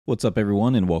What's up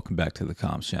everyone, and welcome back to the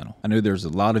comms channel. I know there's a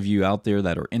lot of you out there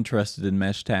that are interested in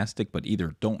Meshtastic but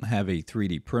either don't have a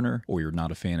 3D printer or you're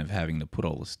not a fan of having to put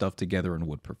all the stuff together and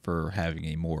would prefer having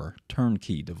a more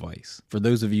turnkey device. For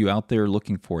those of you out there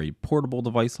looking for a portable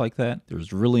device like that,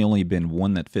 there's really only been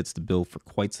one that fits the bill for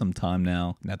quite some time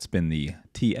now, and that's been the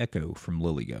T-Echo from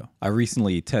LilyGo. I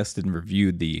recently tested and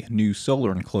reviewed the new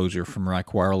solar enclosure from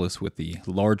RAK Wireless with the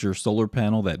larger solar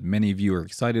panel that many of you are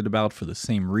excited about for the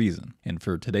same reason. And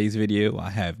for today's video,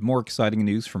 I have more exciting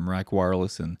news from RAK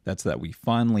Wireless, and that's that we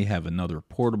finally have another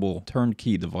portable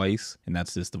turnkey device, and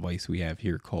that's this device we have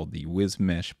here called the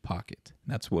WisMesh Pocket.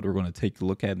 That's what we're going to take a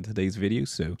look at in today's video,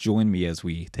 so join me as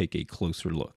we take a closer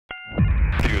look.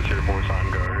 US Air Force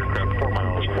on guard, aircraft 4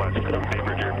 miles west of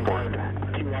Cambridge Airport.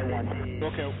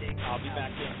 Okay, I'll be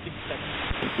back in 6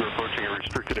 seconds. We're approaching a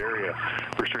restricted area.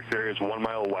 Restricted area is 1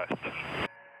 mile west.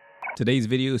 Today's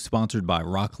video is sponsored by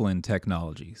Rokland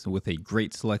Technologies. With a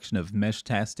great selection of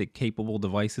Meshtastic capable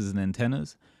devices and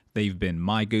antennas, they've been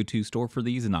my go-to store for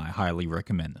these and I highly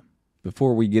recommend them.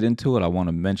 Before we get into it, I want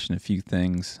to mention a few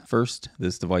things. First,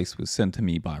 this device was sent to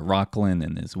me by Rokland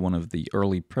and is one of the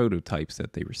early prototypes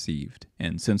that they received.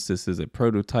 And since this is a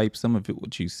prototype, some of it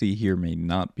what you see here may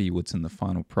not be what's in the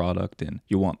final product, and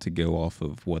you'll want to go off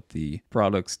of what the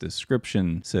product's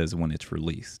description says when it's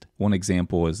released. One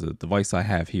example is the device I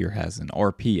have here has an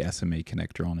RP SMA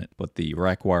connector on it, but the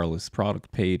RAK Wireless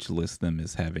product page lists them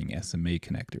as having SMA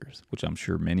connectors, which I'm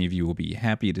sure many of you will be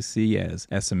happy to see as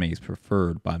SMA is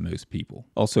preferred by most people.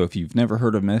 Also, if you've never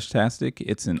heard of Meshtastic,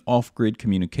 it's an off-grid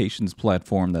communications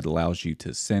platform that allows you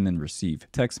to send and receive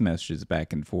text messages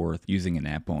back and forth using an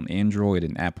app on Android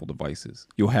and Apple devices.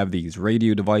 You'll have these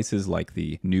radio devices like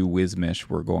the new WisMesh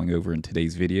we're going over in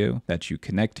today's video that you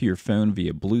connect to your phone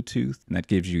via Bluetooth, and that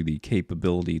gives you the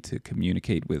capability to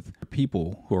communicate with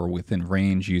people who are within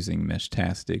range using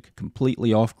Meshtastic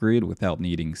completely off-grid without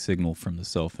needing signal from the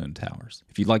cell phone towers.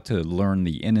 If you'd like to learn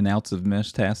the in and outs of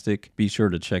Meshtastic, be sure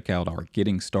to check out our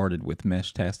Getting Started with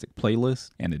Meshtastic playlist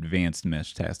and Advanced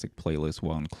Meshtastic playlist,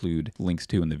 will include links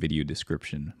to in the video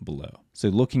description below. So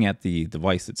looking at the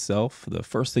device itself, the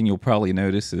first thing you'll probably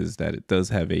notice is that it does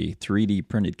have a 3D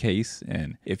printed case,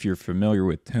 and if you're familiar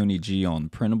with Tony G on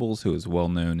Printables, who is well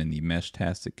known in the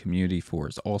Meshtastic community for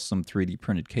his awesome 3D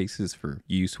printed cases for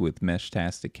use with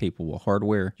Meshtastic capable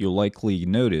hardware, you'll likely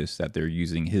notice that they're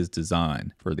using his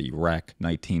design for the RAK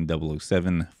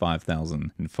 1907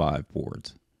 5005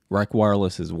 boards. RAK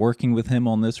Wireless is working with him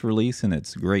on this release, and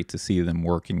it's great to see them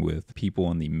working with people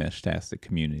in the Meshtastic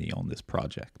community on this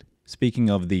project. Speaking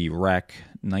of the RAK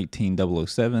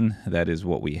 1907, that is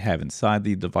what we have inside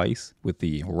the device with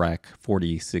the RAK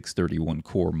 4631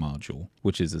 core module,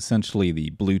 which is essentially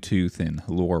the Bluetooth and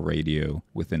LoRa radio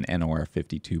with an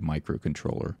NR52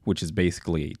 microcontroller, which is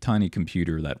basically a tiny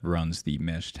computer that runs the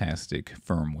Meshtastic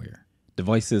firmware.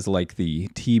 Devices like the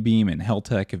T-Beam and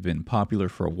Heltec have been popular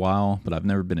for a while, but I've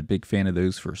never been a big fan of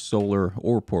those for solar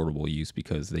or portable use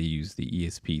because they use the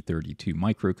ESP32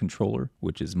 microcontroller,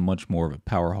 which is much more of a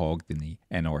power hog than the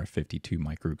NR52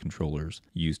 microcontrollers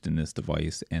used in this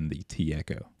device and the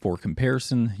T-Echo. For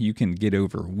comparison, you can get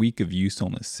over a week of use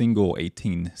on a single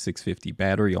 18650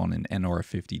 battery on an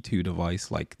NR52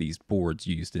 device like these boards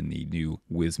used in the new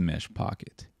WisMesh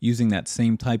Pocket. Using that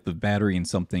same type of battery in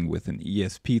something with an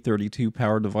ESP32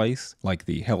 power device like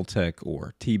the Heltec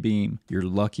or T-Beam, you're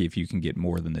lucky if you can get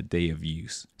more than a day of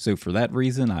use. So for that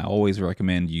reason, I always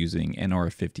recommend using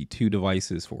NR52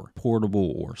 devices for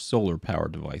portable or solar power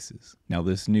devices. Now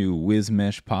this new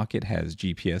WisMesh Pocket has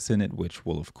GPS in it, which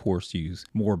will of course use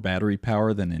more battery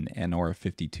power than an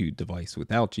NR52 device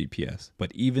without GPS,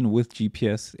 but even with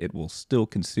GPS, it will still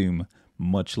consume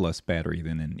much less battery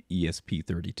than an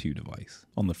ESP32 device.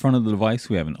 On the front of the device,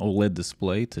 we have an OLED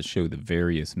display to show the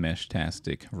various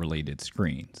Meshtastic related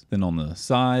screens. Then on the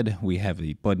side, we have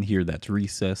a button here that's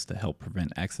recessed to help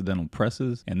prevent accidental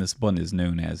presses, and this button is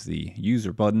known as the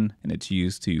user button, and it's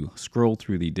used to scroll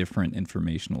through the different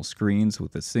informational screens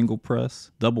with a single press.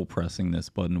 Double pressing this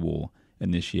button will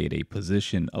initiate a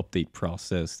position update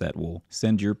process that will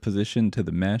send your position to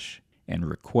the mesh and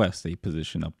request a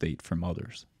position update from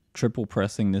others. Triple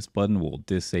pressing this button will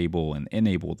disable and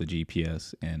enable the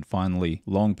GPS, and finally,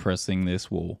 long pressing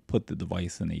this will put the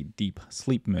device in a deep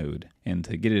sleep mode, and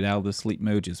to get it out of the sleep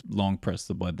mode, just long press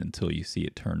the button until you see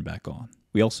it turn back on.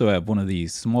 We also have one of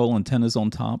these small antennas on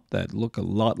top that look a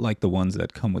lot like the ones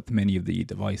that come with many of the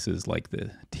devices like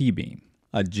the T-Beam.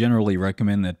 I generally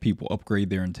recommend that people upgrade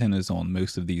their antennas on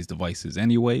most of these devices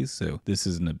anyways, so this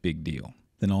isn't a big deal.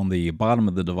 Then on the bottom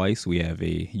of the device, we have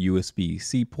a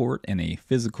USB-C port and a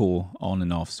physical on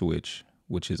and off switch,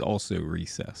 which is also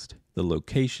recessed. The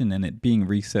location and it being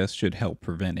recessed should help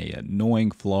prevent an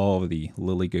annoying flaw of the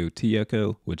LilyGo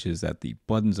T-Echo, which is that the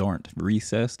buttons aren't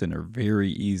recessed and are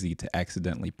very easy to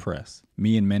accidentally press.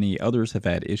 Me and many others have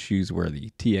had issues where the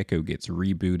T-Echo gets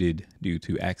rebooted due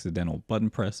to accidental button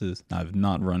presses. I've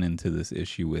not run into this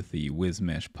issue with the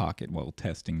WisMesh Pocket while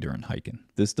testing during hiking.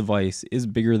 This device is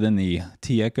bigger than the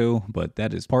T-Echo, but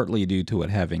that is partly due to it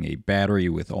having a battery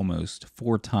with almost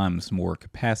 4 times more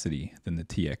capacity than the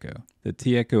T-Echo. The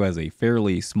T-Echo has a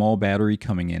fairly small battery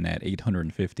coming in at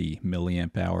 850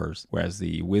 milliamp hours, whereas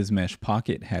the WisMesh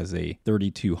Pocket has a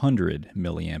 3200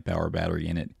 milliamp hour battery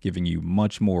in it, giving you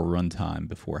much more runtime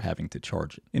before having to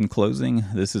charge it. In closing,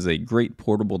 this is a great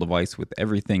portable device with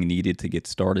everything needed to get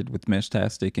started with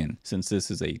Meshtastic, and since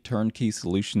this is a turnkey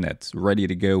solution that's ready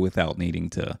to go without needing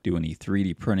to do any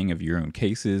 3D printing of your own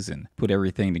cases and put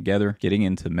everything together, getting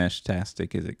into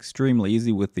Meshtastic is extremely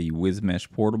easy with the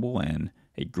WisMesh Portable and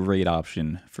a great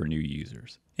option for new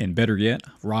users. And better yet,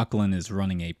 Rokland is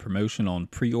running a promotion on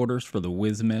pre-orders for the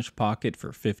WisMesh Pocket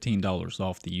for $15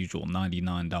 off the usual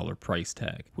 $99 price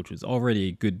tag, which was already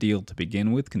a good deal to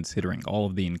begin with considering all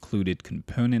of the included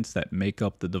components that make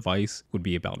up the device would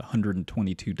be about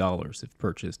 $122 if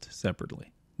purchased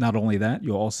separately. Not only that,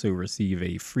 you'll also receive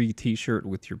a free t-shirt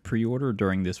with your pre-order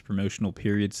during this promotional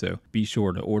period, so be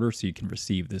sure to order so you can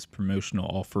receive this promotional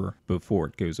offer before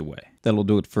it goes away. That'll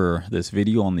do it for this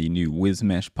video on the new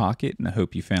WisMesh Pocket, and I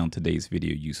hope you found today's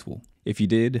video useful. If you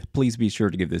did, please be sure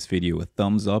to give this video a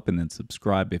thumbs up and then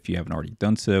subscribe if you haven't already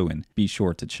done so, and be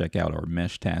sure to check out our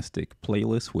Meshtastic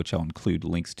playlist, which I'll include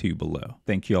links to below.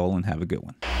 Thank you all and have a good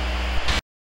one.